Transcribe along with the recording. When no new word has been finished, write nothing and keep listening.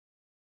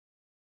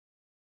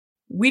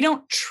we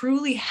don't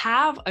truly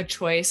have a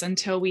choice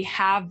until we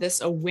have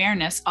this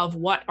awareness of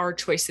what our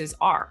choices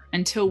are,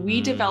 until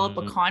we develop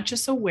a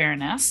conscious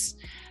awareness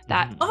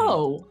that,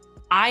 oh,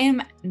 I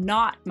am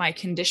not my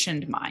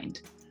conditioned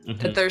mind,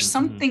 that there's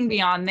something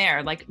beyond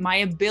there. Like my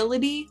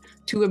ability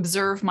to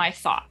observe my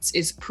thoughts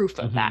is proof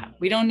of that.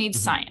 We don't need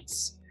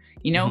science.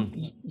 You know,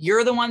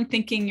 you're the one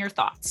thinking your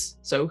thoughts.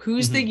 So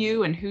who's the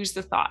you and who's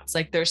the thoughts?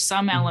 Like there's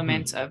some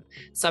element of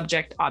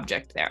subject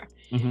object there.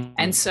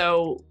 And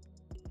so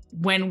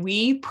when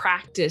we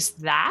practice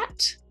that,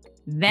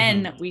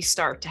 then we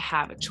start to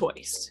have a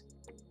choice.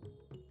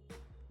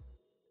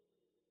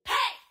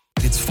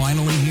 It's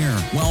finally here.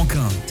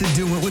 Welcome to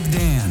Do It with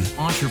Dan.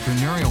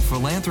 Entrepreneurial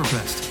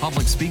philanthropist,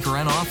 public speaker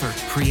and author,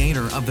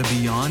 creator of the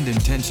Beyond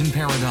Intention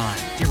Paradigm.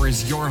 Here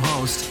is your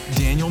host,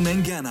 Daniel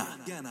Mangena.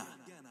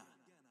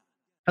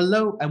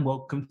 Hello and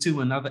welcome to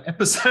another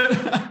episode.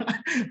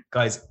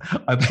 Guys,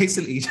 I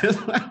basically just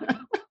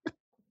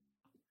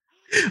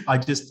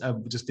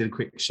did a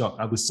quick shot.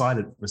 I was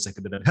silent for a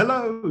second and then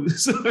hello.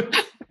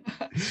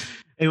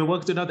 Anyway,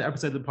 welcome to another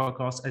episode of the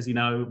podcast. As you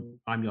know,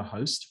 I'm your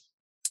host.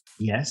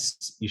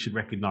 Yes, you should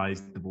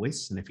recognize the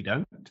voice. And if you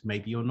don't,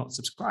 maybe you're not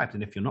subscribed.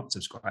 And if you're not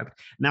subscribed,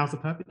 now's the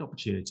perfect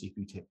opportunity for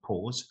you to hit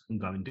pause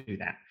and go and do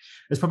that.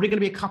 There's probably going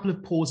to be a couple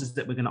of pauses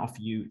that we're going to offer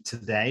you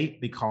today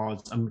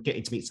because I'm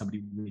getting to meet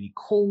somebody really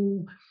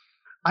cool.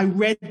 I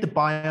read the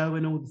bio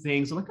and all the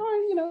things. I'm like,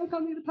 I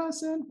can't meet the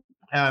person.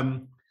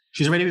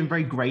 She's already been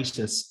very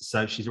gracious.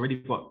 So she's already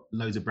got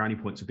loads of brownie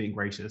points for being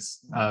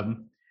gracious.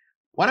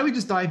 Why don't we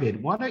just dive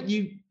in? Why don't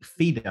you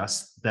feed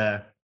us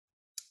the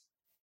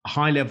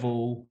high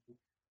level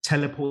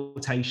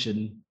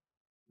teleportation,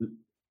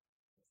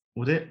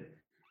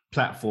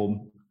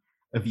 platform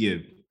of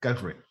you? Go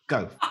for it.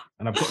 Go.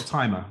 And I've got a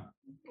timer.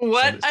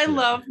 What I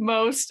love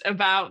most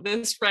about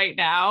this right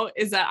now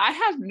is that I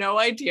have no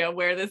idea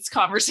where this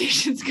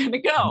conversation's going to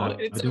go.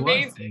 It's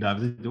amazing.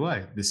 Neither do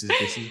I. This is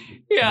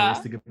yeah.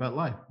 Think about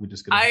life. We're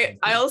just going to.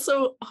 I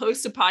also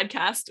host a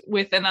podcast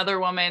with another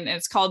woman.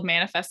 It's called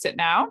Manifest It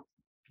Now.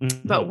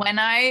 But when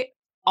I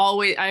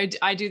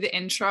do the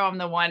intro, I'm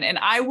the one, and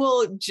I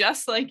will,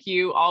 just like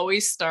you,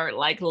 always start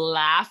like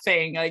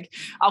laughing. Like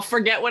I'll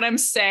forget what I'm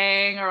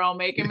saying, or I'll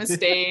make a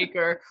mistake,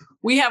 or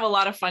we have a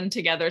lot of fun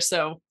together.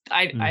 So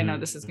I know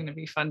this is going to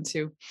be fun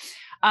too.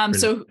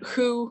 So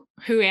who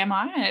am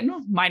I?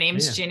 My name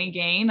is Ginny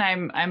Gain.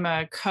 I'm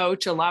a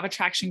coach, a law of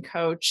attraction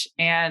coach.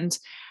 And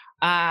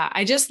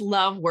I just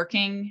love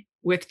working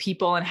with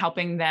people and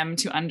helping them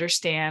to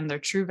understand their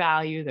true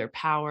value, their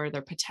power,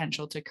 their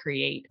potential to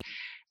create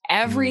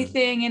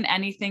everything and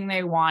anything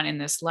they want in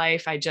this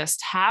life. I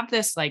just have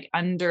this like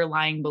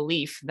underlying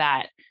belief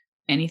that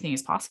anything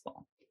is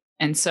possible.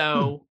 And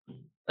so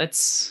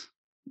let's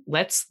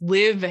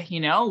live,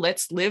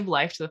 let's live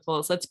life to the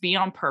fullest. Let's be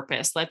on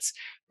purpose. Let's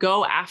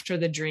go after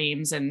the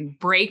dreams and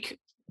break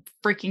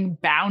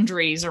freaking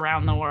boundaries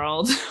around the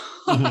world.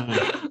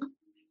 Well,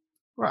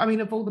 I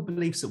mean, of all the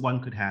beliefs that one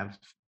could have,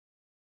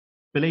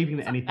 believing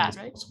that anything is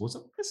possible,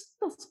 so that's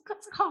a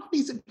half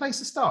decent place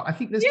to start. I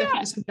think there's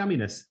definitely some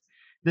yumminess.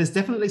 There's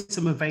definitely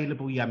some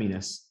available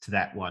yumminess to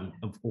that one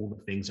of all the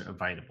things that are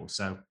available.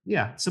 So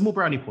yeah, some more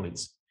brownie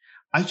points.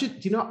 I was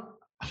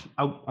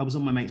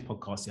on my mate's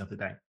podcast the other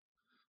day,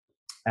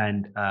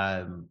 and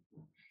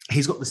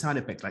he's got the sound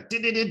effects like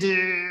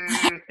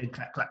and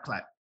clap, clap,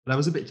 clap. But I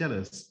was a bit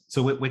jealous.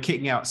 So we're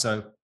kicking out.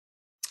 So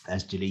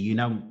as Julie,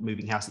 I'm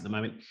moving house at the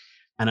moment,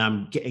 and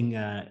I'm getting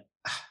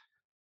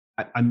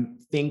I'm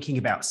thinking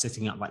about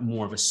setting up like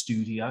more of a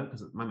studio,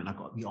 because at the moment I've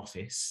got the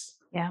office.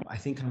 Yeah. I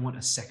think I want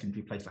a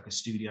secondary place, like a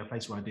studio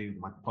place where I do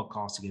my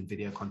podcasting and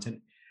video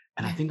content.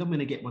 And I think I'm going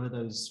to get one of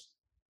those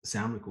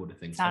sound recorder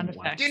things. Sound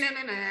effects.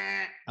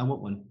 I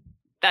want one.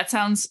 That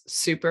sounds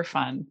super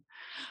fun.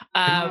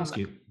 Can I ask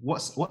you,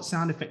 what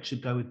sound effect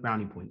should go with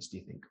brownie points, do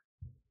you think?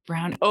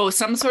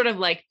 Some sort of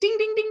like ding,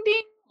 ding, ding,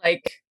 ding.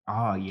 Like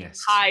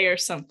yes. high or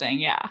something.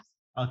 Yeah.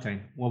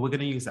 Okay. Well, we're going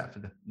to use that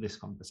for this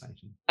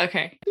conversation.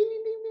 Okay. Ding,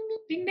 ding, ding, ding.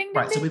 Ding, ding,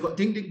 right. Ding, so we've got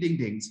ding, ding, ding,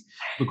 dings.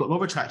 We've got law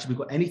of attraction. We've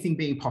got anything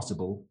being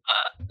possible.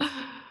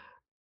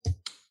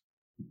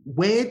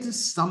 Where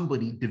does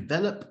somebody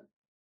develop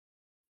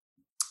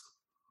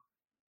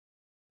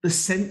the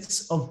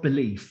sense of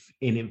belief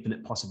in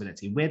infinite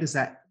possibility? Where does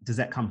that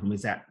come from?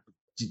 Is that,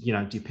 do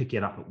you pick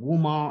it up at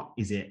Walmart?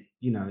 Is it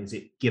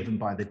given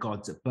by the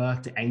gods at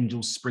birth? Do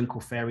angels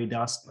sprinkle fairy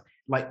dust?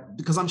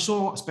 Because I'm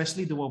sure,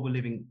 especially the world we're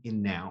living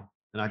in now,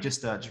 and I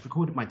just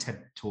recorded my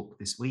TED talk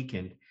this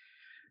weekend,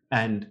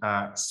 and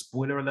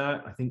spoiler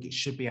alert, I think it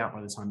should be out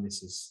by the time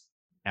this is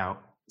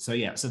out. So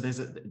yeah, so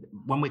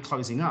when we're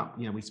closing up,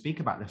 we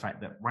speak about the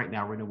fact that right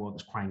now we're in a world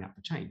that's crying out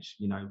for change.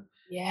 At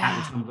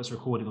the time of us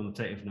recording on the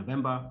 30th of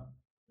November,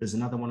 there's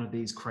another one of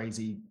these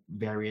crazy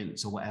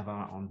variants or whatever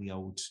on the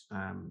old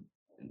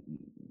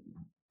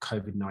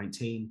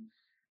COVID-19,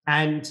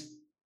 and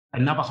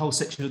another whole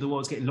section of the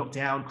world is getting locked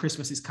down.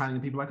 Christmas is coming,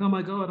 and people are like, oh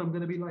my God, I'm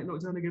going to be like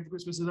locked down again for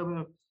Christmas.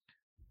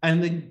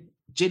 And then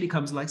Jenny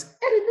comes and like,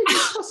 anything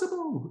is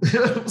possible.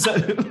 So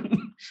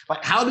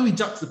like, how do we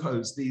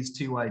juxtapose these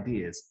two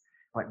ideas?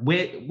 Like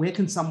where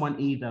can someone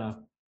either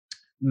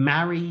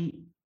marry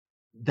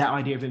that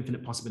idea of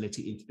infinite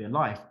possibility into their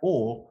life,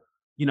 or,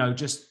 you know,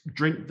 just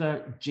drink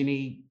the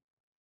Ginny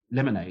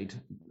lemonade.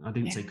 I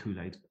didn't say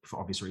Kool-Aid for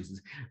obvious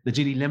reasons. The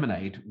Ginny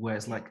lemonade, where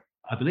it's like,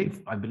 I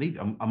believe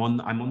I'm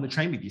on the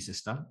train with you,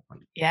 sister. Like,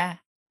 yeah.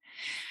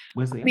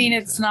 Where's the I mean,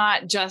 it's there?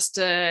 not just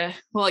it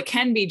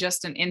can be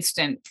just an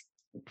instant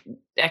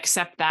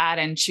accept that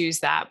and choose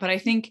that. But I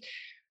think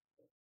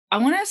I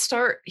want to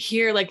start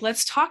here. Like,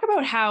 let's talk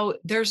about how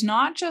there's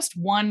not just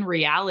one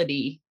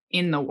reality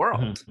in the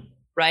world,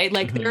 right?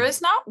 Like there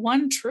is not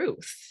one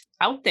truth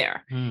out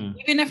there.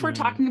 Even if we're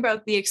talking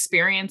about the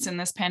experience in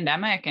this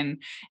pandemic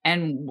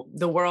and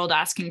the world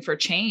asking for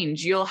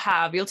change, you'll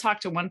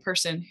talk to one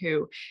person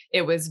who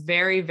it was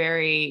very,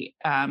 very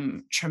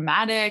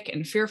traumatic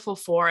and fearful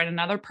for, and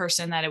another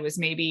person that it was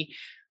maybe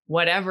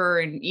whatever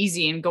and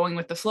easy and going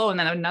with the flow. And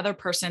then another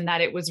person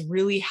that it was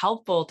really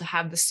helpful to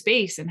have the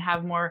space and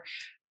have more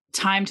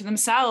time to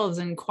themselves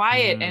and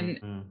quiet.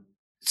 And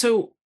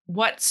so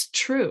what's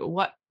true?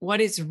 What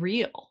is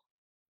real?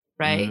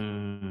 Right?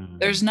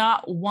 There's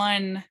not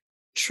one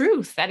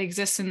truth that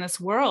exists in this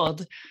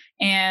world.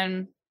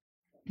 And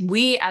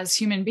we as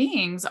human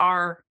beings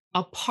are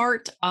a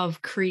part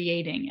of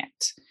creating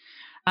it.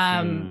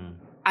 I'm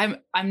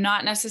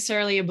not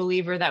necessarily a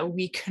believer that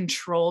we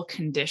control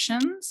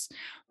conditions,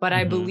 but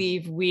I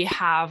believe we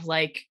have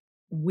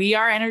we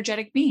are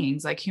energetic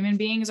beings. Like human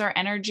beings are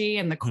energy,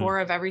 and the core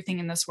of everything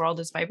in this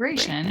world is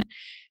vibration.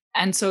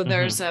 And so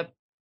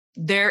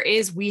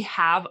we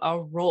have a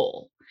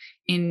role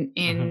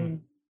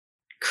in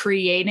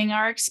creating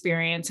our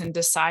experience and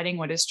deciding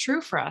what is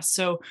true for us.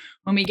 So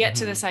when we get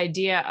to this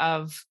idea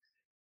of,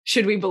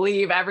 should we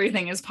believe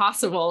everything is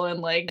possible?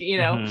 And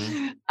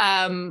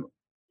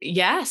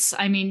yes,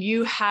 I mean,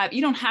 you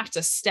don't have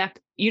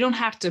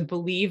to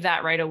believe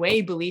that right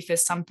away. Belief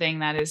is something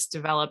that is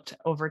developed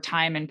over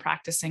time and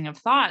practicing of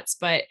thoughts,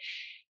 but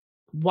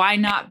why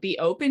not be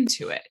open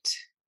to it?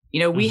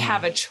 We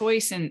have a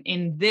choice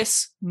in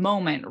this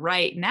moment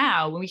right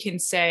now when we can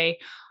say,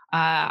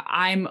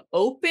 I'm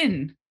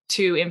open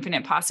to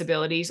infinite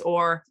possibilities,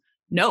 or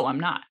no, I'm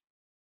not.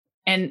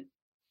 And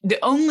the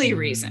only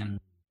reason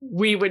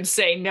we would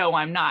say, no,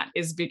 I'm not,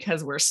 is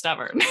because we're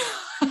stubborn.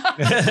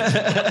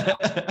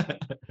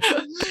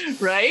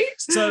 Right?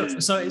 So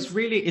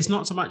it's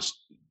not so much,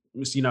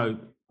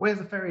 where's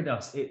the fairy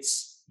dust?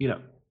 It's,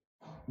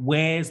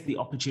 where's the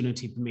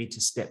opportunity for me to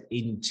step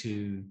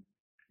into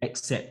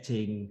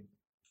accepting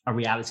a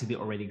reality that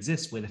already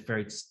exists where the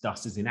fairy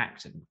dust is in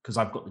action? Because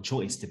I've got the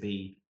choice to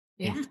be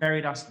in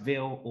fairy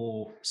dustville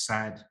or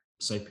sad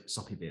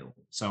soppyville.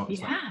 So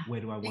it's like, where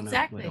do I want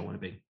to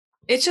be?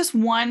 It's just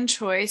one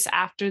choice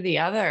after the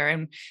other,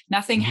 and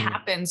nothing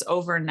happens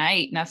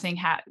overnight.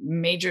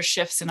 Major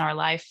shifts in our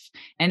life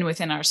and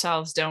within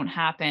ourselves don't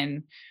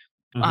happen,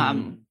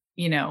 from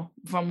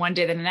one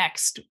day to the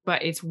next,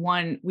 but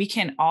we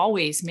can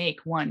always make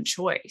one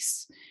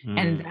choice,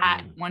 and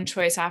that one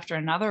choice after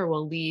another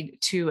will lead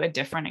to a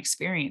different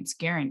experience,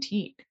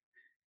 guaranteed.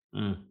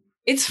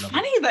 It's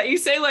funny that you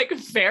say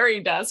fairy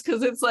dust,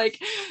 because it's like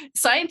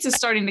science is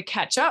starting to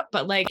catch up,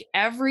 but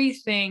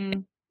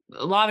everything,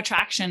 law of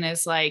attraction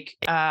is it's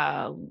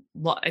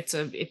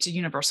a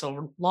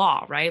universal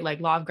law, right?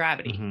 Like law of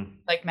gravity,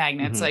 like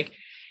magnets,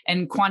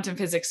 and quantum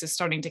physics is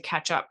starting to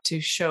catch up to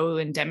show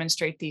and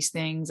demonstrate these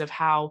things of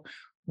how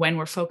when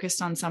we're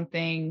focused on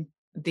something,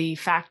 the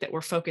fact that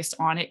we're focused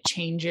on it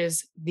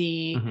changes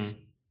the,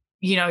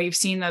 you've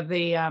seen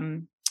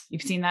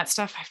that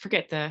stuff. I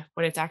forget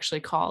what it's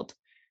actually called.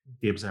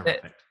 The observer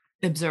effect.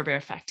 The observer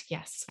effect.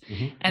 Yes.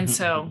 And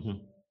so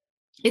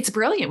it's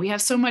brilliant. We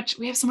have so much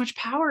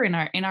power in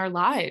our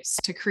lives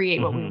to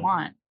create what we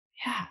want.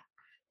 Yeah.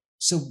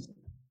 So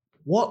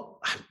what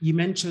you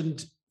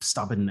mentioned,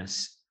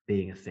 stubbornness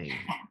being a thing,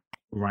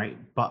 right?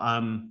 But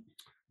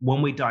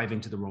when we dive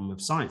into the realm of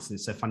science, and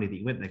it's so funny that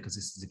you went there, because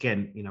this is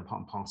again,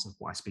 part and parcel of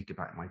what I speak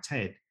about in my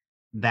TED,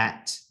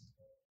 that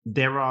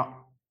there are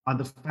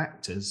other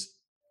factors,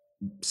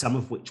 some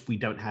of which we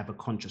don't have a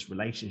conscious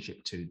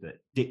relationship to, that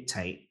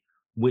dictate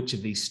which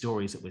of these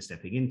stories that we're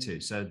stepping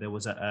into. So there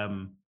was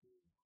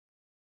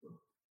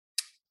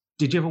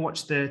did you ever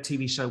watch the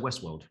TV show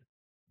Westworld?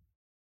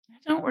 I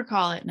don't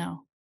recall it,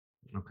 no.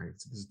 Okay,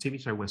 so there's a TV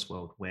show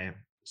Westworld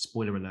where,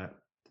 spoiler alert,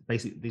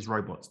 basically these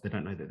robots, they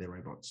don't know that they're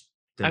robots.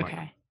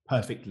 They're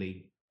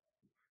perfectly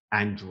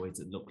androids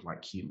that look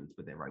like humans,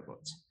 but they're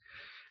robots.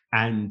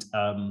 And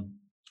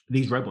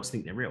these robots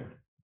think they're real.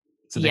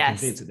 So they're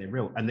convinced that they're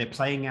real. And they're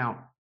playing out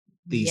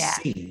these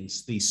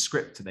scenes, these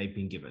scripts that they've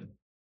been given.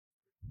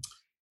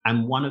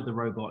 And one of the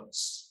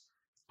robots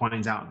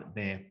finds out that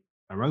they're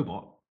a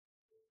robot,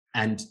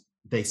 and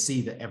they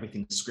see that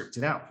everything's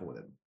scripted out for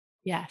them.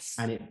 Yes.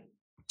 And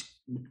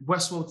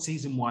Westworld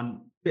season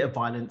 1, bit of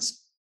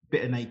violence,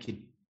 bit of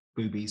naked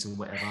boobies and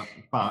whatever,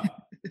 but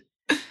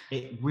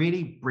it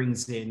really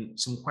brings in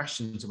some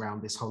questions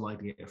around this whole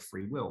idea of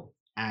free will.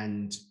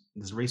 And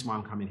there's a reason why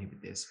I'm coming here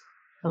with this.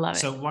 I love it.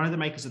 So one of the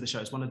makers of the show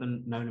is one of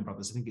the Nolan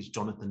brothers. I think it's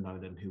Jonathan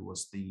Nolan, who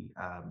was the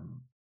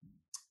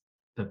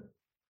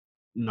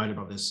Nolan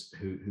Brothers,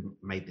 who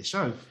made the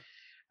show,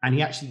 and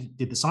he actually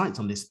did the science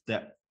on this,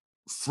 that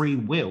free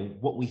will,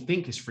 what we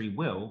think is free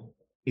will,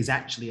 is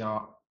actually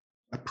a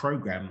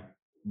program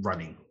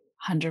running.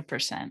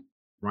 100%.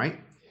 Right?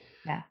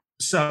 Yeah.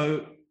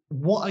 So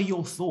what are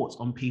your thoughts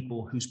on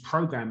people whose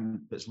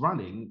program that's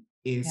running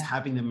is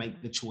having to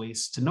make the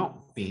choice to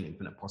not be an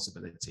infinite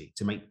possibility,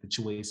 to make the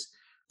choice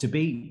to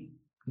be,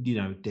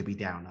 Debbie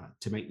Downer,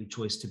 to make the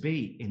choice to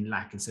be in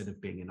lack instead of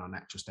being in our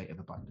natural state of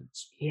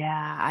abundance?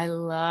 Yeah, I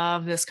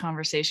love this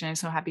conversation. I'm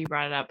so happy you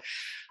brought it up.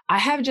 I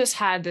have just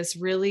had this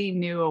really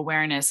new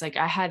awareness. Like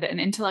I had an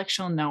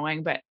intellectual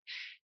knowing, but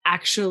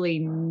actually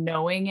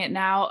knowing it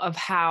now of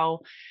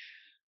how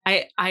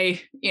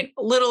I a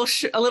little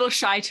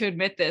shy to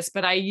admit this,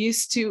 but I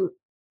used to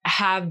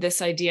have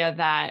this idea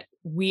that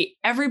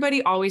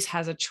everybody always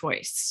has a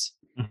choice.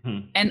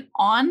 Mm-hmm. And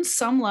on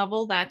some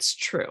level, that's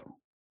true,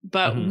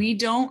 but we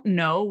don't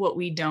know what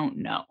we don't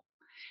know.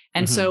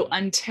 And so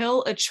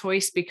until a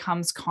choice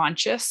becomes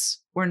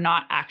conscious, we're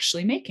not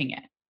actually making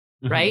it,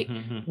 right?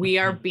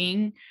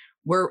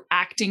 We're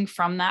acting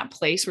from that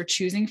place. We're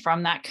choosing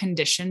from that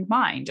conditioned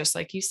mind, just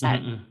like you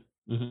said.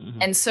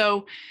 And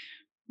so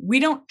we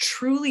don't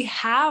truly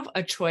have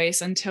a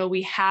choice until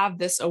we have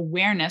this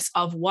awareness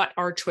of what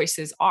our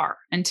choices are,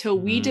 until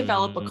we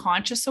develop a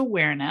conscious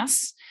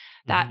awareness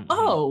that,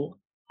 oh,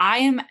 I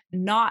am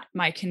not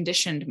my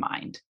conditioned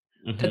mind,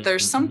 that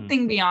there's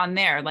something beyond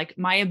there. Like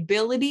my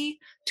ability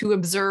to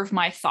observe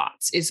my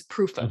thoughts is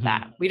proof of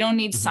that. We don't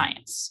need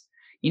science.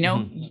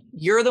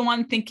 You're the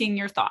one thinking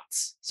your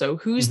thoughts. So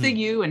who's the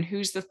you and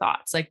who's the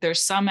thoughts? Like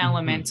there's some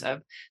element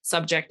of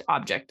subject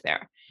object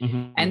there.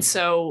 And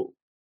so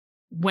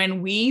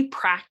when we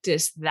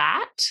practice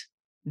that,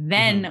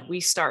 then we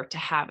start to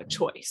have a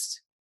choice,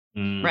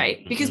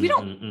 right? Because we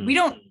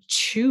don't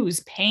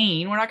choose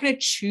pain. We're not going to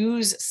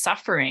choose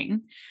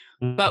suffering,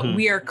 but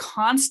we are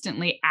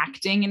constantly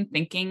acting and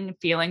thinking and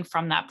feeling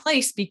from that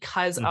place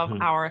because of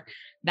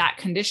that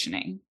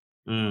conditioning.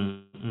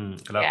 I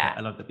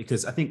love that,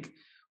 because I think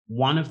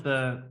one of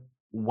the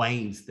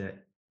ways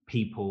that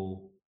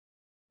people,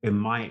 in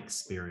my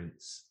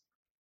experience,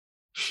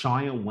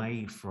 shy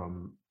away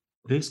from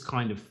this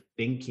kind of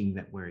thinking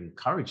that we're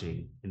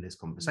encouraging in this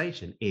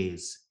conversation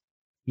is,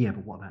 but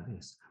what about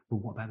this? But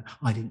what about,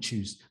 I didn't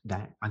choose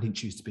that. I didn't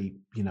choose to be,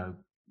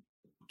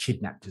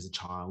 kidnapped as a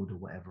child or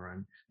whatever.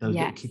 And those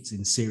little kids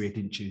in Syria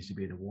didn't choose to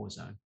be in a war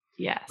zone.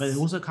 Yes. But it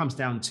also comes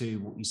down to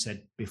what you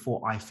said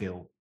before. I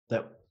feel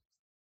that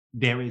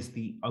there is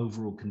the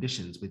overall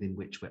conditions within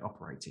which we're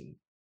operating.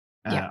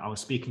 I was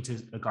speaking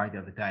to a guy the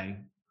other day,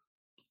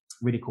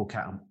 really cool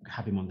cat. I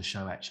have him on the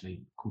show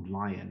actually, called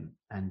Lion.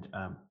 And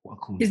what I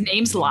call his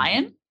name's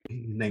Lion?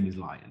 His name is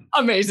Lion.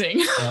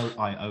 Amazing.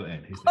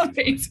 Lion. His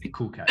name is Lion.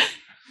 Cool cat.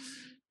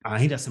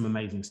 He does some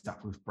amazing stuff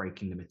with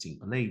breaking limiting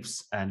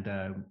beliefs.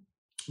 And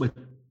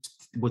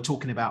we're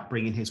talking about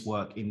bringing his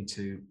work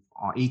into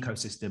our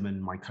ecosystem,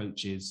 and my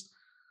coaches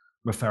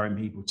referring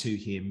people to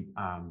him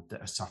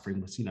that are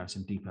suffering with,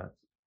 some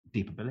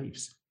deeper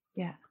beliefs.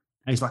 Yeah.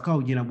 And he's like, oh,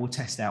 we'll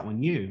test out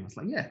on you. I was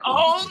like, yeah. Cool.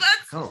 Oh,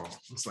 that's cool.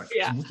 It's like,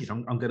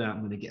 I'm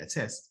gonna get a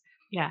test.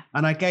 Yeah.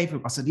 And I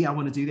said, I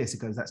want to do this. He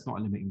goes, that's not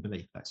a limiting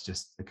belief. That's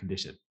just a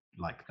condition.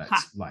 Like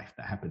that's life.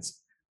 That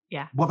happens.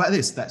 Yeah. What about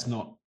this? That's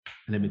not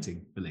a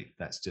limiting belief.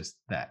 That's just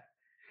that.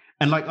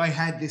 And like I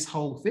had this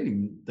whole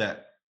thing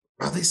that,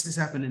 this has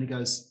happened. And he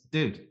goes,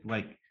 dude,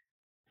 like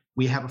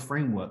we have a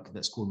framework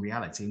that's called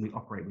reality, and we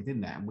operate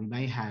within that. And we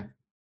may have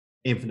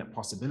infinite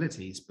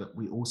possibilities, but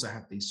we also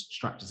have these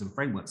structures and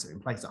frameworks that are in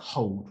place that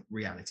hold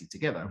reality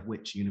together, of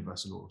which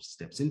universal law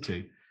steps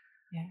into.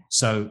 Yeah.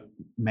 So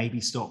maybe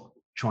stop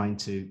trying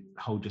to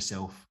hold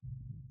yourself.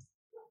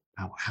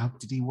 How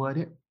did he word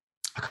it?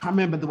 I can't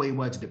remember the way he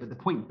worded it, but the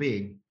point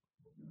being,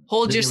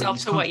 hold yourself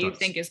to what you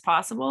think is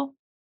possible.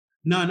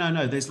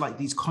 No. There's like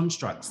these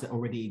constructs that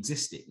already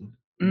existing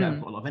that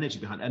have got a lot of energy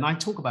behind. And I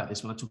talk about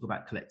this when I talk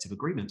about collective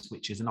agreements,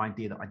 which is an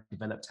idea that I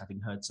developed having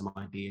heard some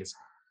ideas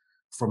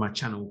from a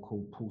channel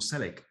called Paul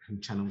Selig, who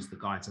channels the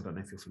guides. I don't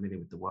know if you're familiar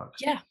with the work.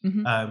 Yeah.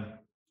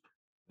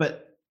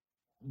 But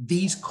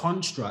these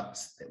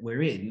constructs that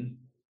we're in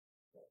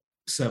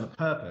serve a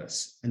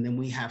purpose, and then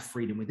we have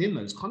freedom within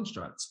those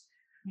constructs.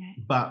 Yeah.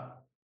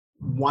 But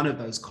one of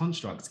those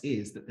constructs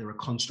is that there are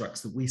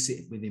constructs that we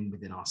sit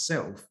within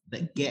ourselves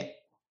that get,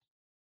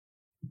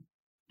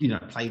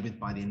 played with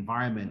by the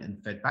environment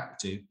and fed back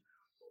to.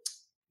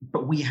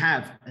 But we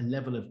have a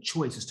level of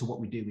choice as to what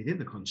we do within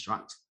the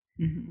construct,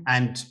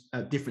 and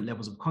different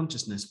levels of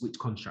consciousness, which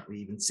construct we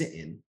even sit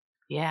in.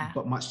 Yeah.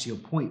 But much to your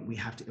point, we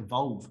have to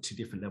evolve to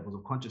different levels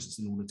of consciousness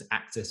in order to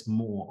access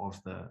more of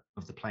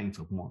the playing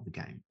field, more of the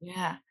game.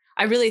 Yeah.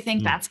 I really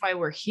think that's why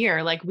we're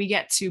here. Like we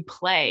get to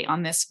play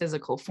on this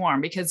physical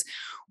form, because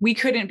we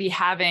couldn't be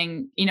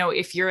having,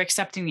 if you're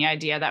accepting the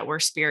idea that we're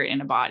spirit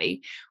in a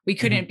body, we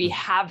couldn't be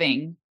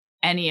having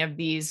any of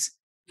these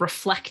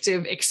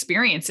reflective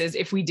experiences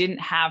if we didn't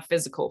have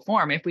physical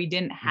form, if we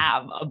didn't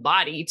have a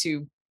body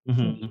to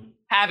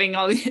having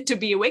all to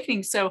be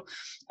awakening. So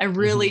I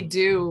really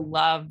do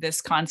love this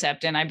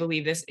concept. And I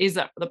believe this is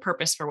the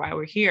purpose for why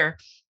we're here,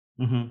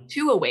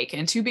 to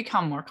awaken, to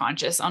become more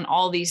conscious in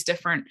all these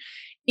different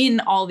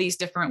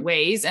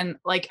ways. And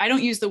like, I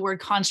don't use the word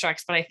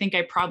constructs, but I think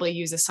I probably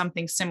use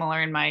something similar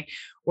in my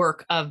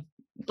work of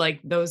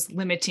like those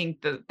limiting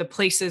the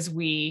places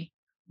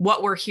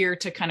what we're here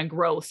to kind of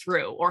grow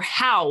through, or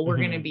how we're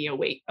going to be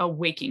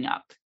waking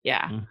up.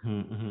 Yeah.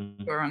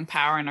 Our own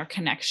power and our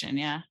connection.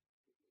 Yeah.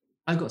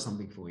 I got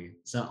something for you.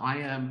 So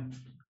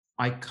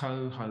I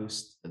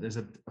co-host, there's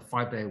a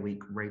 5-day a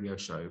week radio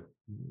show.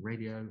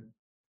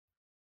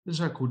 There's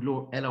a show called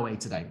LOA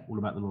Today, all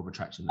about the law of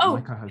attraction. Oh,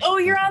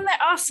 you're on that.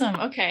 Awesome.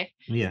 Okay.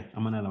 Yeah,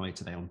 I'm on LOA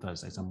Today on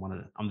Thursdays. I'm one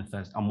of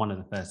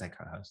the Thursday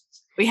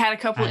co-hosts. We had a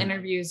couple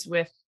interviews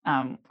with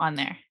on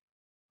there.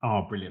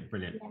 Oh, brilliant.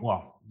 Yeah.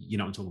 Well, you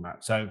know what I'm talking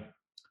about. So,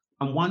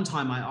 and one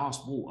time I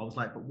asked Walt, I was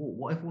like, but Walt,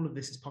 what if all of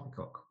this is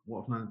poppycock?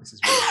 What if none of this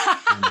is real?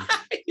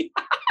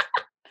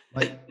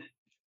 Like,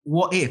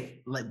 what if,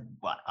 like,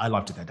 well, I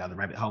love to go down the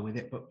rabbit hole with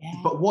it,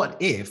 but what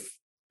if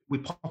we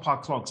pop our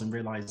clogs and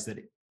realize that,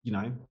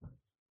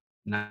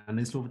 none of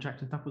this law of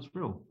attraction stuff was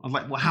real? I was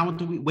like, well,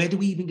 where do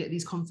we even get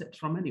these concepts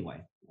from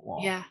anyway?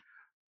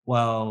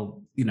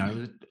 Well,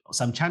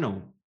 some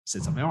channel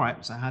said something. All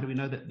right, so how do we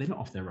know that they're not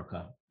off their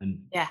rocker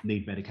and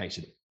need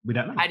medication? We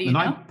don't know. How do you know?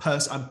 I'm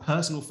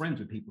personal friends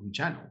with people who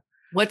channel.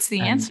 What's the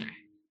answer?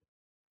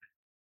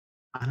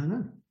 I don't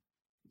know.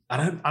 I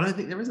don't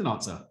think there is an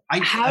answer.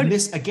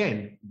 This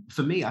again,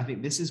 for me, I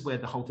think this is where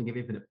the whole thing of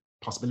infinite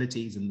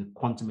possibilities and the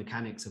quantum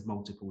mechanics of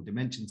multiple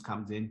dimensions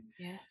comes in.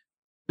 Yeah.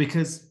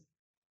 Because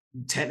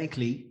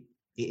technically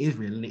it is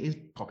real and it is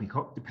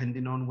poppycock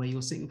depending on where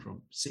you're sitting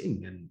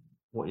and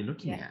what you're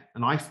looking at.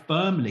 And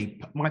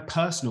my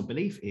personal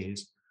belief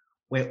is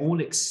we're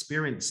all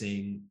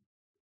experiencing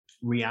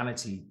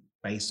reality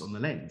based on the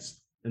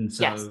lens. And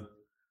so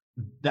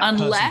that person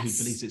who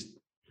believes it's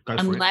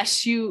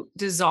unless you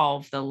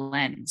dissolve the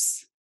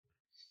lens.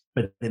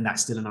 But then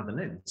that's still another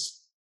lens.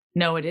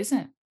 No, it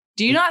isn't.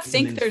 Do you not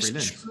think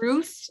there's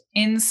truth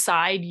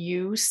inside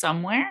you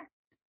somewhere?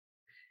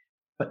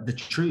 But the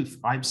truth,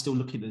 I'm still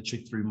looking at the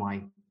truth through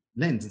my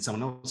lens, and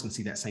someone else can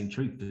see that same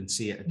truth and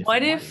see it a different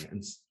way. What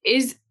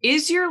if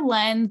does your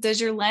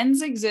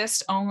lens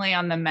exist only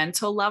on the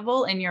mental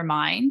level in your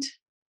mind?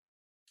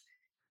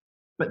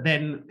 But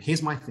then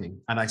here's my thing,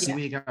 and I see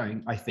where you're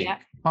going, I think,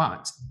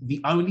 but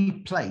the only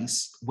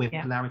place where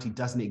polarity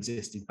doesn't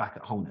exist is back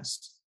at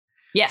wholeness.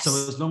 Yes. So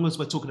as long as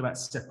we're talking about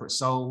separate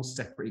souls,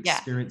 separate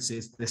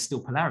experiences, there's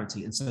still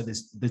polarity. And so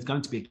there's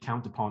going to be a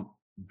counterpart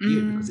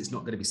view because it's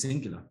not going to be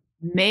singular.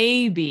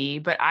 Maybe,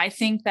 but I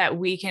think that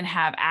we can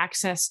have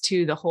access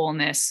to the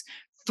wholeness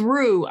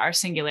through our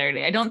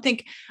singularity.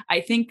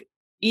 I think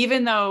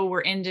even though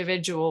we're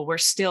individual, we're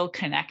still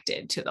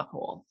connected to the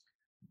whole.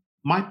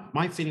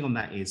 My feeling on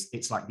that is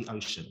it's like the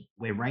ocean.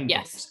 We're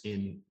raindrops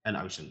in an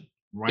ocean,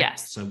 right?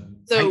 Yes. So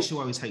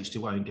H2O is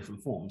H2O in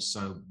different forms.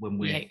 So when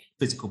we're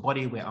physical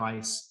body, we're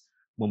ice.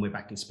 When we're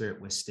back in spirit,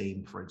 we're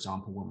steam, for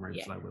example. When we're in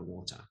flow, we're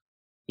water.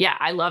 Yeah,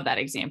 I love that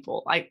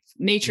example. Like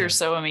nature is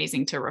so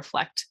amazing to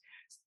reflect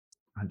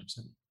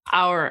 100%.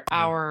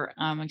 our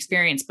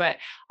experience, but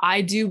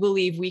I do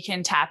believe we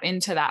can tap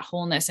into that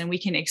wholeness and we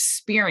can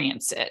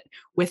experience it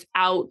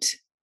without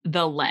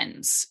the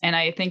lens. And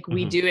I think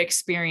we do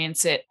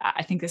experience it.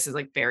 I think this is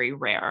like very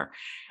rare.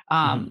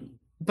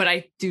 But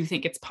I do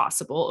think it's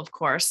possible, of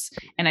course.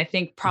 And I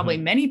think probably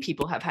many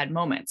people have had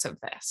moments of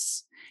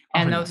this.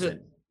 And 100%. Those are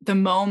the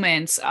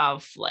moments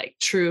of like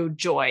true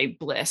joy,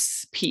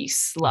 bliss,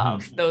 peace,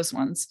 love, those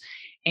ones.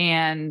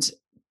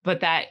 But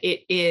that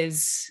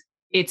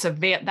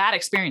that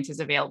experience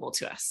is available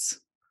to us.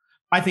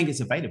 I think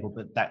it's available,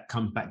 but that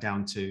comes back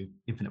down to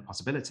infinite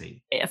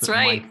possibility. That's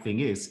right. My thing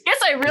is,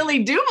 yes, I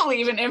really do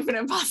believe in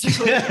infinite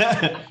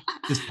possibility.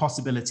 Does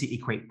possibility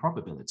equate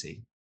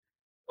probability?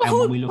 And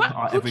when we look at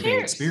our everyday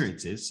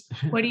experiences,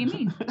 what do you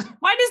mean?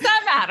 Why does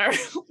that matter?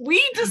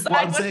 We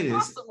decide what's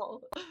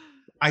possible.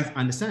 I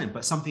understand,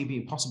 but something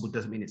being possible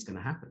doesn't mean it's going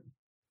to happen.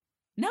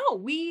 No,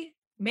 we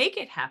make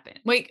it happen.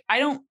 Wait,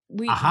 there's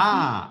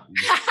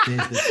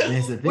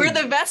the thing. We're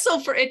the vessel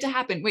for it to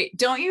happen. Wait,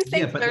 don't you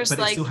think but it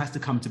still has to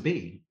come to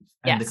be.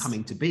 And the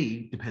coming to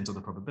be depends on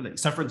the probability.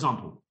 So for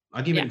example,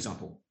 I'll give you an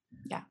example.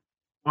 Yeah.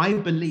 I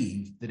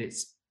believe that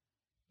it's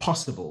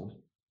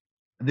possible.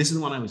 This is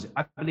the one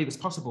I believe it's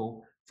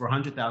possible for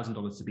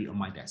 $100,000 to be on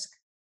my desk.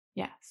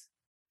 Yes.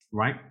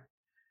 Right?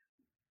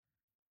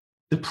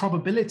 The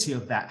probability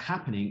of that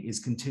happening is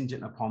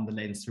contingent upon the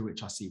lens through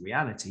which I see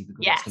reality,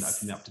 because it's going to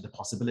open me up to the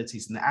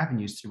possibilities and the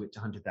avenues through which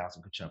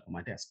 100,000 could show up on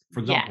my desk. For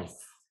example,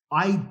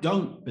 I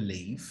don't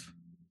believe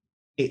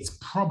it's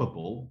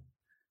probable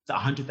that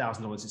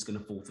 $100,000 is going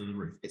to fall through the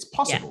roof. It's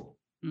possible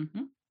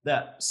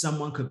that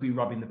someone could be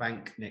robbing the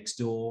bank next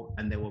door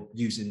and they were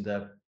using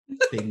the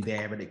thing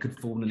there and it could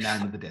fall and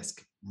land on the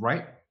desk,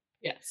 right?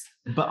 Yes.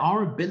 But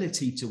our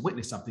ability to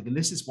witness something, and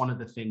this is one of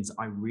the things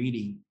I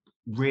really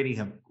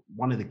have,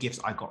 one of the gifts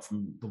I got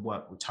from the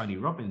work with Tony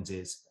Robbins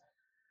is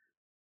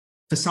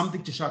for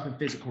something to show up in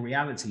physical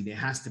reality, there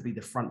has to be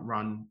the front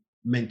run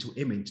mental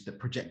image that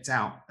projects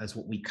out as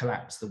what we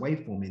collapse the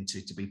waveform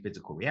into to be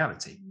physical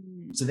reality.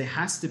 So there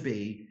has to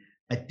be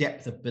a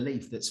depth of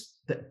belief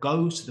that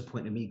goes to the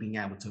point of me being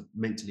able to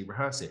mentally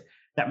rehearse it.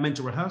 That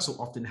mental rehearsal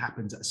often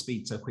happens at a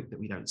speed so quick that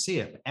we don't see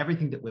it. But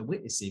everything that we're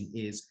witnessing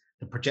is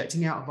the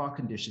projecting out of our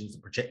conditions,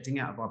 the projecting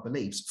out of our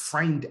beliefs,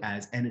 framed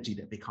as energy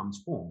that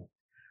becomes form.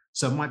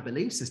 So my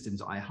belief systems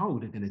that I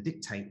hold are going to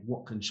dictate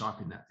what can show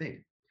up in that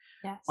thing.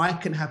 Yes. I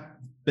can have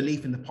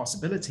belief in the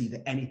possibility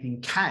that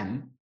anything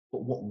can,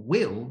 but what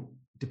will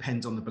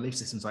depends on the belief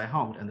systems I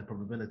hold and the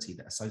probability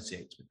that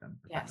associates with them.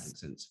 If that makes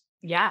sense.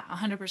 Yeah,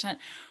 100%.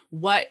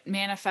 What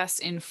manifests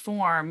in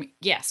form,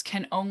 yes,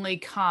 can only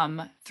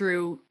come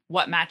through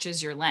what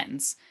matches your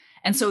lens.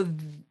 And so,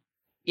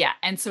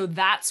 and so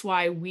that's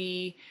why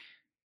we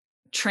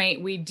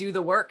do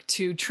the work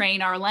to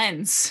train our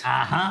lens.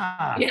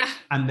 Yeah.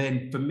 And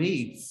then for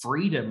me,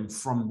 freedom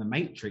from the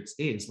matrix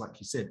is, like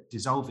you said,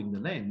 dissolving the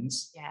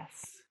lens. Yes.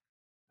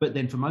 But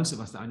then for most of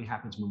us, that only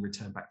happens when we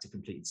return back to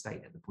completed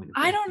state at the point of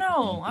I don't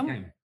know.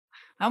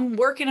 I'm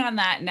working on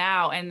that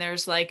now. And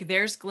there's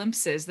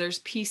glimpses, there's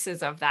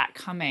pieces of that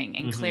coming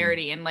and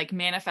clarity and like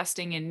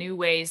manifesting in new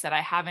ways that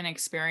I haven't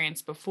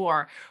experienced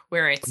before,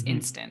 where it's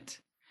instant.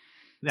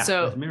 Yeah,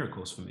 so there's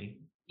miracles for me.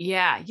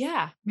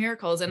 Yeah.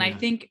 Miracles. And I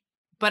think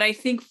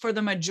for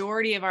the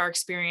majority of our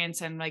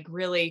experience and like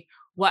really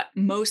what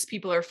most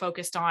people are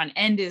focused on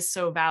and is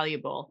so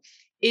valuable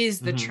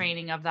is the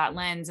training of that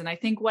lens. And I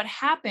think what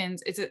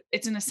happens is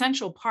it's an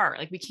essential part.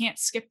 Like we can't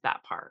skip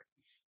that part,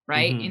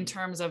 right? In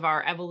terms of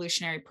our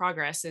evolutionary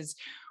progress is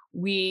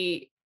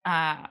we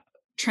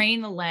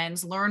train the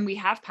lens, learn we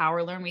have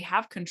power, learn we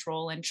have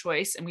control and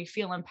choice, and we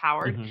feel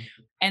empowered.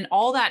 And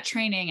all that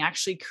training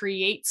actually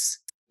creates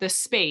the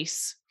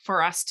space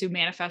for us to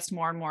manifest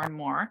more and more and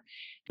more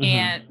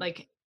and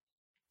like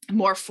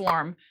more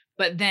form.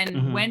 But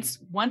then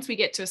once we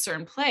get to a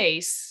certain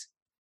place,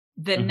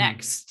 the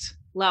next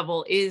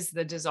level is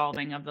the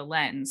dissolving of the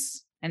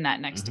lens and that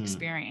next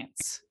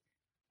experience.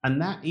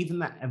 And that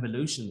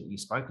evolution that you've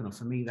spoken of,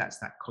 for me, that's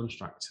that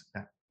construct,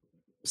 that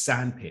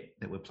sandpit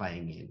that we're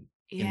playing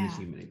in the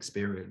human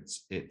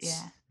experience.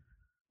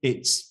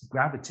 It's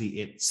gravity,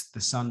 it's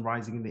the sun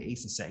rising in the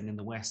east and setting in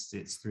the west,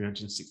 it's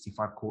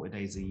 365 quarter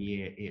days a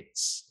year,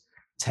 it's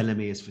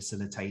telomeres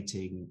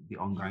facilitating the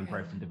ongoing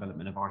growth and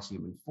development of our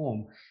human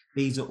form.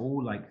 These are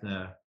all like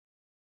the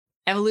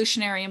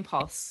evolutionary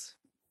impulse.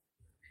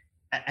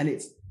 And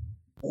it's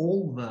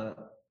all the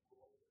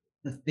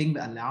thing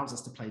that allows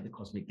us to play the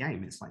cosmic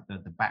game. It's like the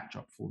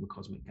backdrop for the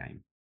cosmic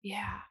game.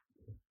 Yeah.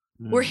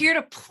 We're here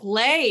to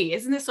play.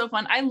 Isn't this so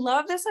fun? I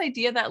love this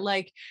idea that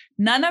like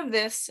none of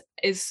this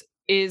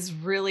is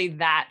really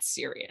that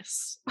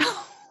serious.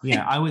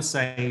 Yeah, I would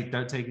say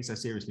don't take it so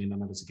seriously.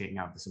 None of us are getting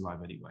out of this alive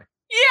anyway.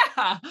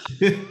 Yeah,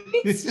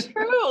 it's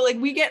true. Like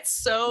we get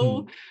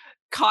so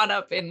caught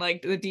up in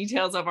like the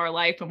details of our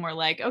life and we're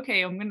like,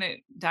 okay, I'm gonna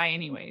die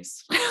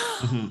anyways.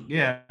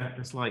 Yeah,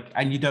 it's like,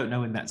 and you don't know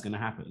when that's going to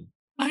happen.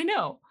 I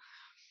know.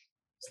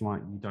 It's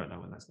like you don't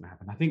know when that's going to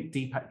happen. I think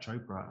Deepak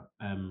Chopra,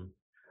 I'm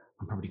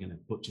probably going to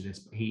butcher this,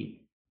 but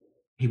he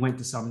went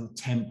to some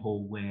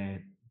temple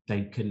where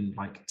they can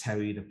like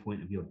tell you the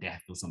point of your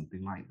death or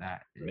something like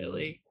that.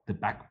 Really? The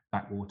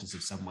backwaters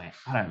of somewhere.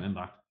 I don't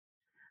remember.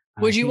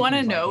 Would you want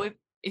to know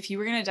if you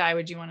were going to die?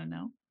 Would you want to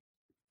know?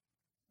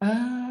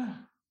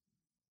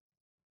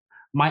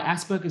 My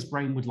Asperger's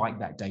brain would like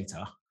that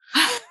data.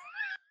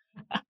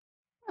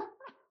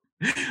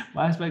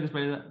 My Asperger's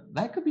brain,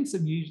 that could be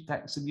some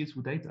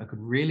useful data. I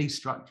could really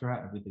structure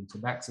out everything to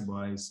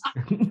maximize.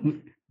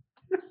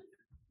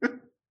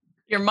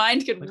 Your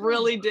mind could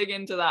really dig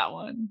into that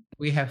one.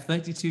 We have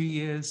 32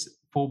 years,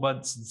 4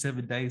 months and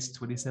 7 days,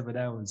 27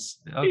 hours.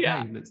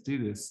 Okay, let's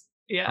do this.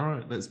 Yeah. All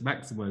right, let's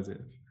maximize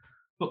it.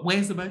 But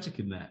where's the magic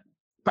in that?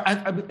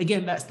 But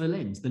again, that's the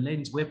lens. The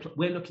lens,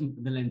 we're looking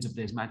for the lens of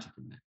there's magic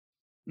in there.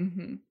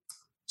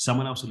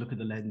 Someone else will look at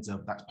the lens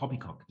of that's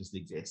poppycock, doesn't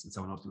exist. And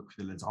someone else will look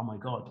for the lens, oh my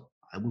God,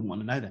 I wouldn't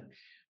want to know that.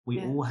 We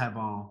all have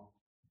our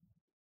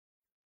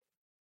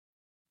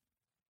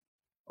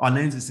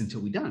lenses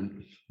until we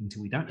don't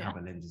have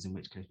our lenses, in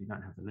which case we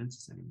don't have the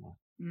lenses anymore.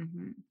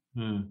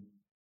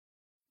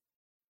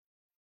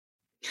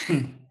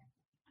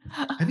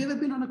 Have you ever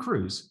been on a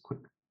cruise?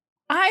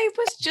 I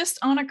was just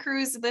on a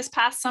cruise this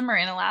past summer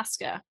in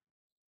Alaska.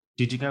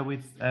 Did you go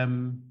with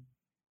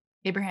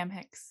Abraham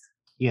Hicks?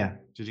 Yeah.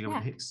 Did you go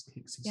with Hicks?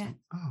 Yeah.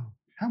 Oh,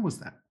 how was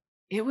that?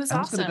 It was awesome.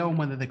 I was going to go on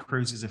one of the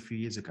cruises a few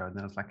years ago, and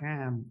then I was like, I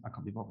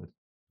can't be bothered.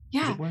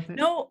 Yeah. Is it worth it?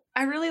 No,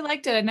 I really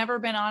liked it. I'd never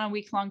been on a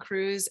week-long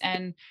cruise,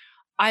 and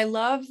I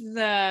love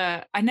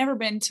I'd never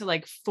been to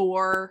like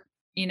 4,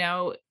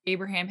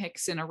 Abraham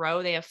Hicks in a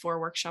row. They have 4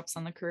 workshops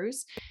on the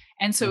cruise.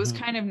 And so it was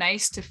kind of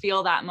nice to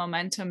feel that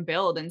momentum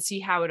build and see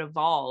how it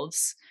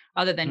evolves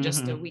other than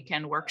just a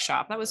weekend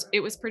workshop. It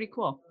was pretty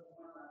cool.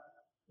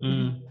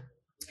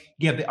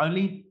 Yeah.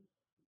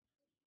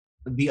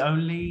 The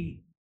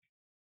only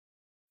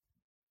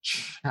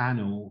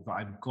channel that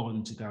I've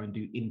gone to go and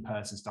do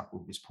in-person stuff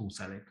with is Paul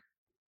Selig.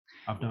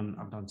 I've done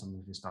some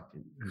of his stuff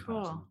in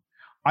Cool. person.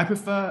 I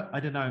prefer, I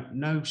don't know,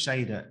 no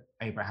shade at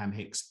Abraham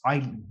Hicks. I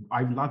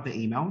love the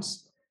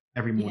emails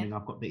every morning.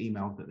 I've got the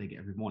email that they get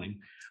every morning.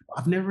 But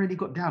I've never really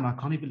got down. I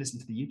can't even listen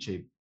to the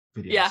YouTube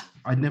videos. Yeah.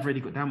 I never really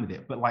got down with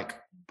it. But like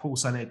Paul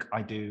Selig,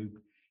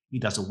 he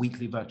does a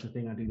weekly virtual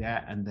thing. I do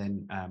that. And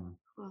then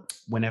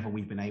whenever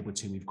we've been able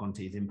to, we've gone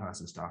to his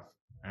in-person stuff.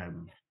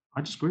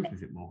 I just group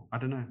with it more. I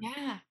don't know.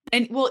 Yeah.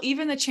 And well,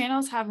 even the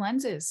channels have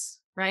lenses,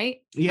 right?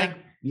 Yeah. Like,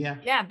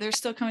 yeah. They're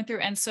still coming through.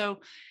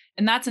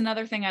 And that's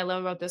another thing I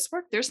love about this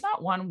work. There's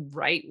not one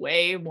right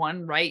way,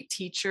 one right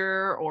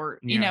teacher, or,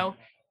 you know,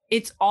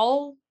 it's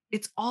all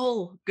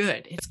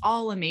good. It's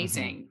all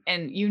amazing.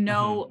 And, you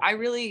know, I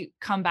really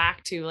come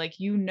back to like,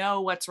 you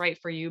know, what's right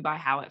for you by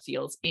how it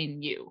feels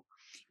in you,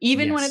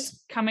 even when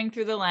it's coming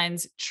through the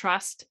lens.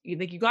 Trust,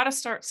 like, you got to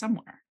start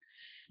somewhere.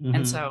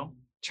 And so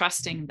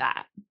trusting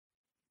that.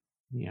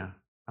 Yeah,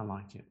 I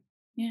like it.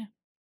 Yeah.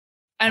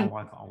 And I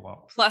like it a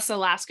lot. Plus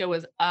Alaska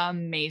was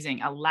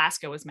amazing.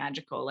 Alaska was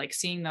magical. Like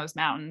seeing those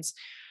mountains.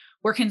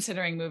 We're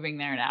considering moving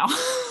there now.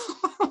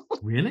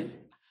 Really?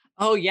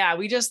 Oh yeah.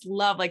 We just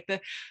love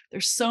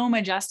they're so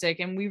majestic,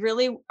 and we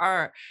really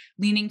are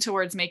leaning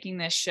towards making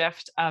this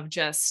shift of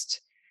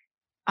just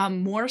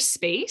more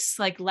space,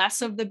 like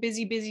less of the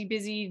busy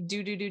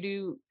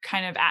do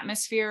kind of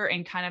atmosphere,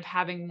 and kind of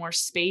having more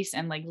space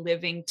and like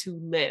living to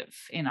live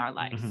in our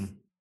life.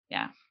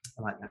 Yeah.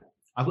 I like that.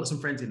 I've got some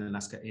friends in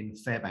Alaska, in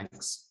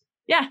Fairbanks.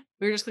 Yeah,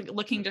 we were just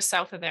looking just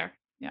south of there.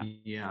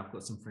 Yeah, I've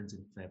got some friends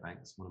in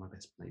Fairbanks. One of my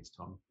best mates,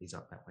 Tom, he's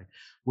up that way.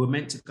 We're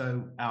meant to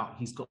go out.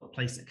 He's got a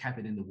place, a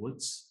cabin in the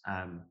woods.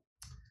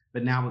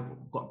 But now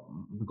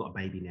we've got a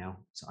baby now,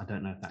 so I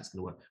don't know if that's going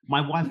to work.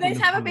 My wife. You guys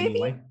have a baby?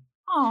 Anyway.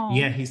 Oh.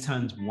 Yeah, he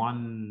turns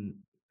one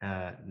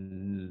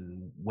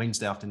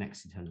Wednesday after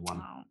next. He turns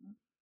one. Oh,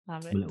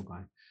 love it. My little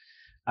guy.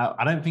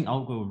 I don't think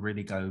Olga will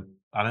really go.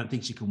 I don't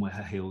think she can wear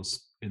her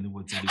heels in the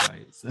woods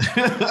anyway.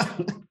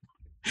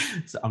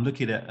 So I'm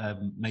looking at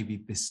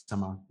maybe this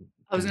summer.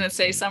 I was going to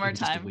say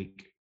summertime. Just a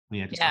week.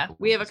 Yeah,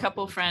 we have a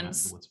couple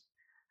friends.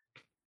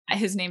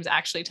 His name's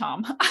actually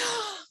Tom.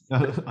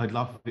 I'd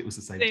love if it was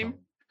the same.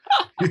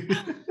 Tom.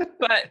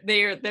 But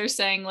they're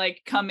saying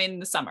like, come in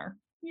the summer.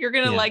 You're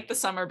going to like the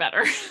summer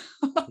better.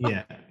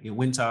 yeah,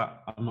 winter.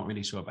 I'm not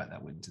really sure about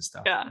that winter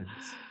stuff. Yeah.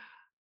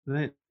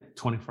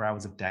 24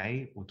 hours of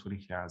day or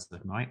 24 hours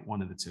of night,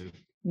 one of the two.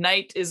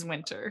 Night is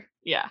winter.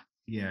 Yeah.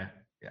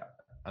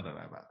 I don't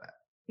know about that.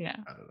 Yeah.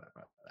 I don't know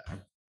about that. I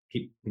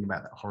keep thinking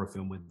about that horror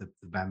film where the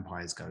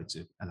vampires go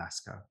to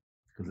Alaska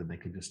because then they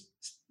can just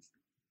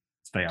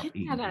stay up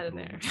eating. Get that out of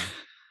there.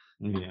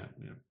 Yeah.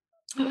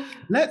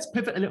 Let's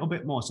pivot a little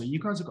bit more. So you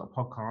guys have got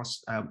a podcast.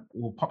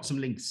 We'll pop some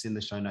links in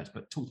the show notes,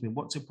 but talk to me.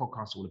 What's your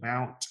podcast all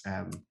about?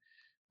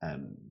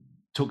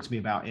 Talk to me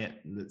about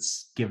it.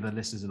 Let's give the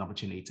listeners an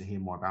opportunity to hear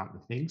more about the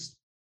things.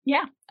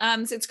 Yeah.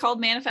 So it's called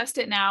Manifest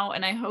It Now,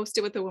 and I host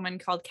it with a woman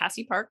called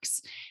Cassie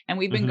Parks. And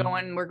we've been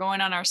we're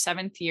going on our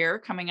 7th year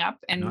coming up,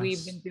 and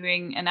we've been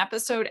doing an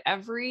episode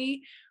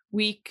every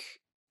week.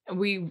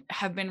 We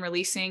have been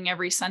releasing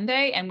every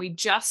Sunday, and we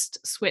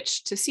just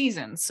switched to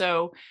seasons.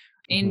 So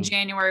in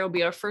January will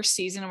be our first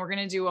season, and we're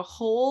going to do a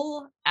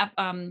whole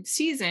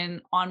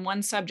season on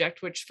one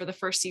subject, which for the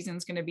first season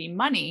is going to be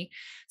money.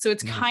 So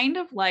it's kind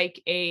of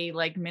like a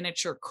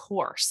miniature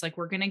course. Like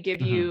we're going to give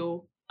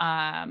you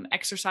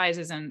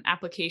exercises and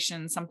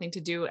applications, something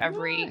to do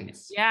every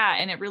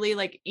and it really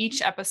like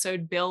each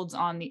episode builds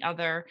on the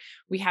other.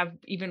 We have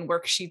even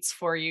worksheets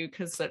for you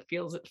because that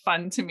feels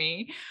fun to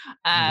me.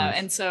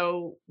 And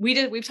so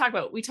we talk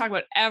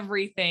about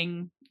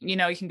everything. You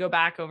know, you can go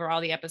back over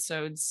all the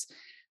episodes,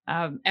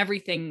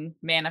 everything,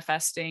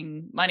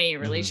 manifesting, money,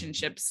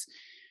 relationships,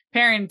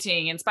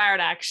 parenting,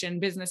 inspired action,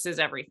 businesses,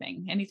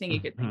 anything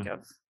you could think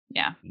of.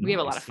 Yeah, we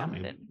have a lot of fun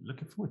with it.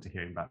 Looking forward to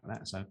hearing about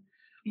that. So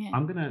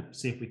I'm going to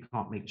see if we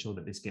can't make sure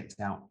that this gets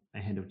out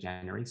ahead of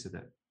January so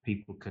that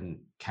people can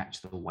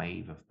catch the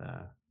wave of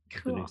the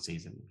new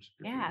season.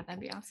 Yeah,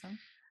 that'd be awesome.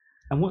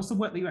 And what's the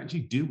work that you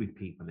actually do with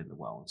people in the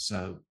world?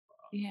 So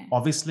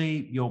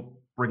obviously you're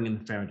bringing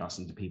the fairy dust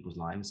into people's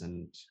lives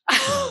and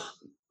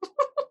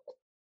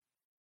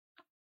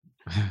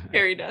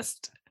fairy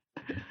dust.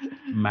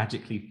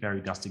 Magically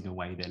fairy dusting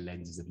away their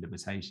lenses of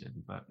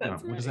limitation. But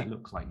what does that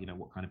look like? You know,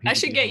 what kind of people? I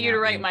should get you to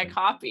write my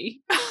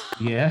copy.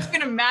 Yeah. I'm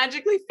gonna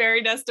magically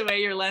fairy dust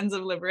away your lens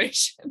of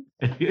liberation.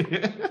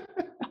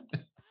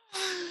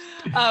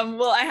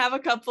 Well, I have a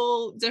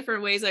couple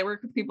different ways I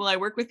work with people. I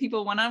work with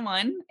people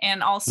one-on-one,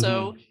 and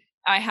also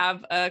I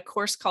have a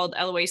course called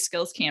LOA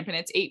Skills Camp, and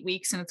it's 8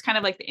 weeks, and it's kind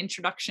of like the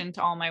introduction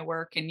to all my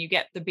work, and you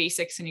get the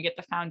basics and you get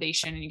the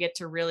foundation, and you get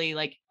to really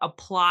like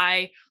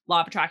apply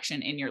law of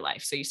attraction in your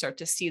life. So you start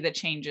to see the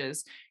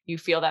changes, you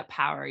feel that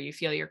power, you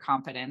feel your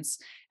confidence.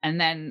 And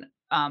then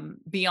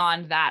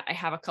beyond that, I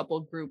have a couple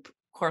group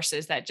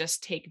courses that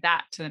just take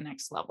that to the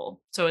next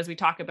level. So as we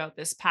talk about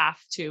this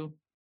path to,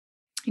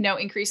 you know,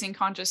 increasing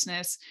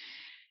consciousness,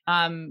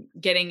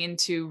 getting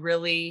into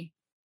really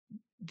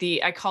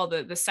I call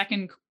the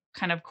second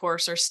kind of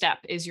course or step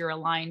is your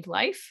aligned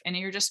life. And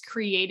you're just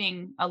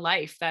creating a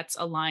life that's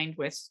aligned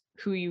with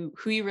who you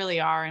really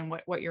are and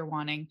what you're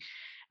wanting.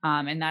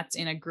 And that's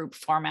in a group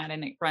format,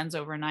 and it runs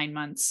over 9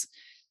 months.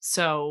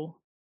 So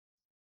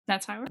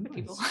that's how I work with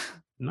people.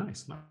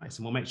 Nice. And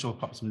we'll make sure we'll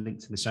pop some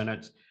links in the show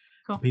notes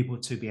for people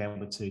to be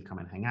able to come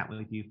and hang out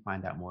with you,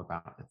 find out more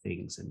about the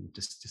things, and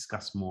just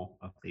discuss more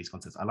of these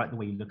concepts. I like the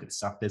way you look at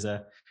stuff. There's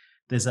a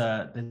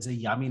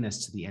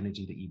yumminess to the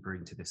energy that you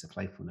bring to this, a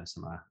playfulness,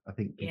 and I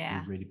think people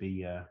would really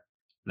be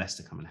blessed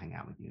to come and hang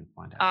out with you and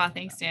find out. Oh,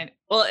 thanks, Dan.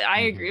 Well, I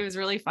agree. It was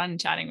really fun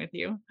chatting with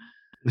you.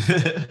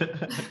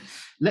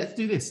 Let's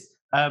do this.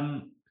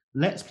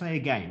 Let's play a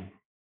game.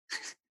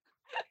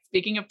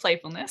 Speaking of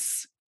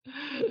playfulness.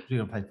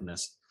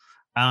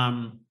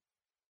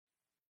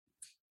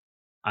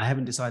 I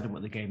haven't decided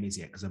what the game is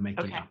yet because I'm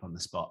making it up on the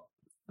spot.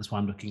 That's why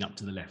I'm looking up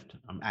to the left.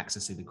 I'm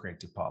accessing the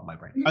creative part of my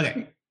brain.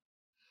 Okay.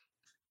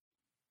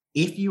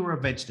 If you were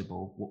a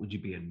vegetable, what would you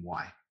be and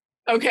why?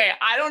 Okay.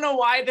 I don't know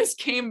why this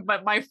came,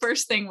 but my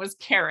first thing was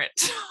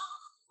carrot.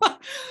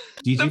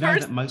 Do you know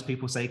that most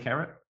people say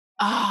carrot?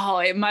 Oh,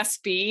 it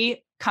must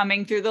be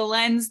coming through the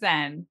lens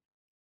then.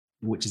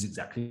 Which is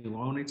exactly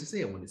what I wanted to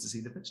see. I wanted to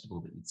see the vegetable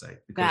that you'd say.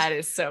 That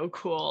is so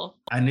cool.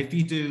 And if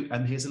you do,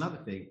 and here's another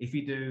thing, if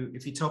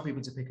you tell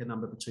people to pick a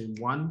number between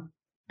 1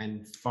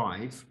 and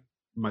 5,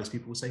 most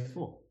people will say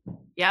 4.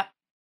 Yep.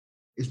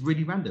 It's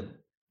really random.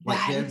 Like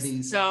that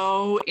is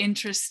so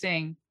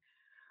interesting.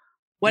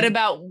 What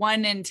about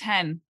 1 and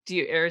 10?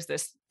 Or is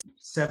this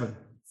 7?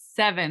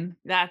 7.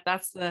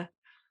 That's the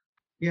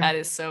that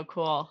is so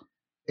cool.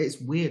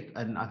 It's weird.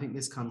 And I think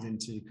this comes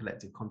into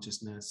collective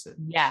consciousness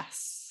and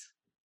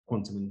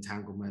quantum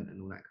entanglement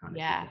and all that kind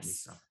of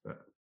stuff.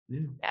 But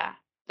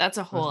that's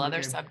a whole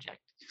other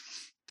subject.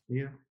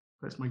 Yeah,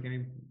 that's my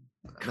game.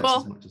 Cool. That's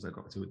as much as I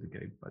got to with the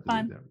game.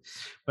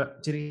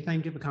 But Ginny,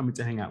 thank you for coming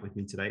to hang out with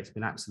me today. It's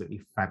been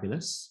absolutely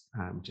fabulous.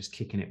 Just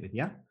kicking it with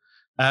you.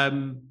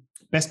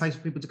 Best place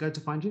for people to go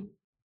to find you?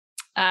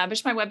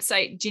 Just my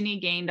website,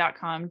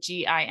 ginnygain.com,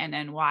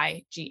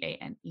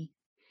 GINNYGANE.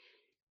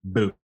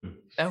 Boom.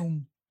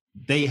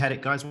 There you had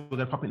it, guys. We're going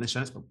to pop it in the show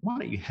notes, but why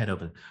don't you head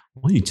over?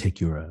 Why don't you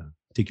take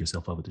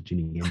yourself over to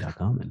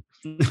ginnygain.com and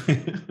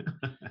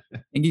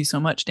thank you so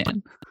much,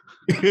 Dan.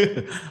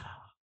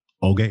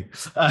 Okay.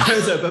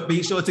 But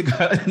be sure to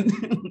go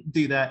and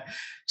do that.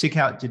 Check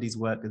out Ginny's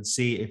work and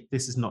see if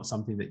this is not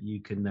something that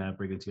you can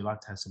bring into your life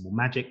to have some more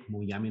magic,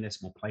 more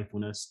yumminess, more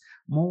playfulness,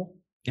 more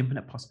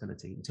infinite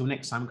possibility. Until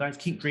next time, guys,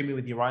 keep dreaming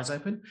with your eyes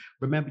open.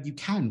 Remember, you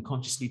can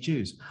consciously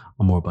choose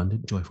a more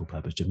abundant, joyful,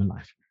 purpose-driven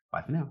life.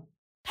 Bye for now.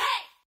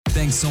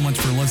 Thanks so much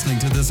for listening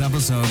to this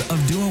episode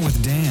of Do It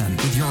With Dan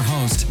with your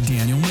host,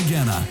 Daniel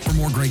McGenna. For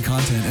more great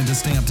content and to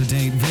stay up to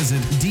date,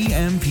 visit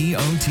dmpotv.com.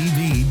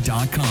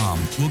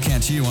 We'll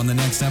catch you on the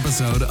next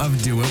episode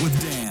of Do It With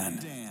Dan.